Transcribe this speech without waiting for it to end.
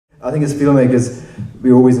I think as filmmakers,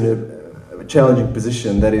 we're always in a challenging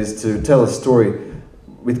position, that is to tell a story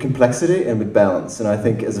with complexity and with balance. And I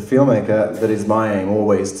think as a filmmaker, that is my aim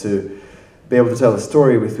always, to be able to tell a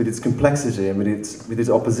story with its complexity and with its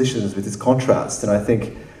oppositions, with its contrasts. And I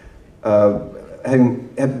think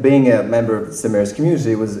being a member of the St. Mary's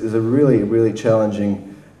community is a really, really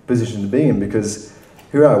challenging position to be in, because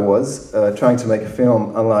here I was trying to make a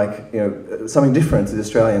film unlike, something different to the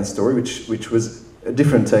Australian story, which was a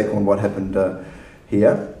different take on what happened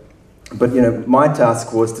here. But my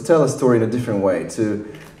task was to tell a story in a different way,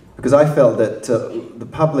 because I felt that the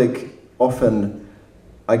public often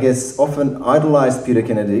idolized Peter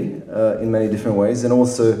Kennedy in many different ways, and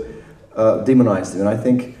also demonized him. And I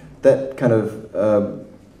think that kind of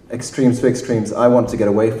extremes to extremes I want to get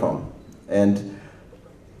away from. And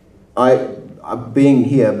being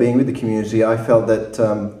here, being with the community, I felt that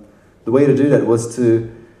the way to do that was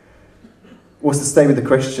to stay with the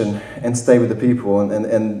question and stay with the people,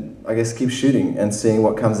 and I guess keep shooting and seeing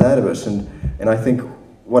what comes out of it. And I think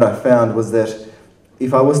what I found was that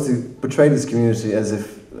if I was to portray this community as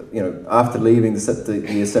if, after leaving the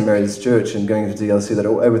St. Mary's Church and going into DLC, that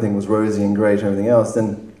everything was rosy and great and everything else,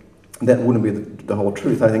 then that wouldn't be the whole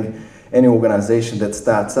truth. I think any organisation that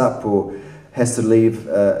starts up or has to leave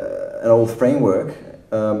an old framework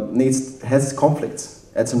has conflicts.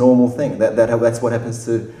 That's a normal thing. That's what happens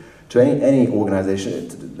to any organisation.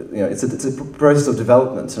 It's a process of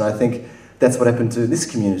development, and I think that's what happened to this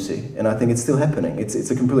community, and I think it's still happening. It's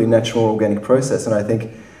a completely natural, organic process, and I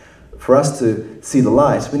think for us to see the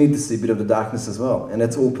light, we need to see a bit of the darkness as well, and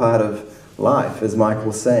that's all part of life, as Michael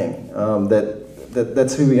was saying.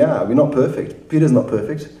 That's who we are. We're not perfect. Peter's not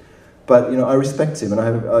perfect, but I respect him, and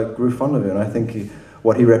I grew fond of him, and I think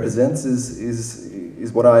what he represents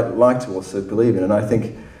is what I like to also believe in, and I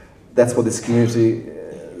think that's what this community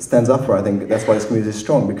stands up for. I think that's why this community is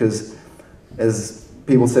strong, because as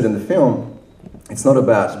people said in the film, it's not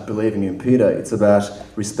about believing in Peter, it's about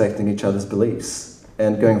respecting each other's beliefs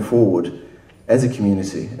and going forward as a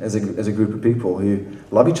community, as a group of people who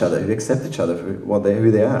love each other, who accept each other for who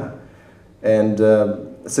they are. And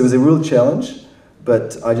so it was a real challenge,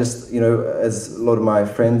 but I just, as a lot of my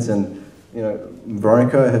friends and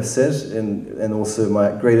Veronica have said, and also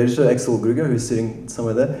my great editor, Axel Gruger, who's sitting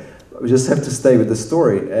somewhere there, we just have to stay with the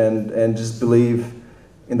story and just believe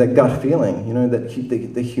in that gut feeling, that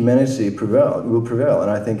the humanity will prevail. And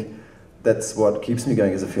I think that's what keeps me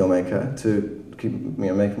going as a filmmaker, to keep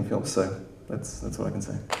making films. So that's what I can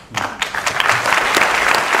say.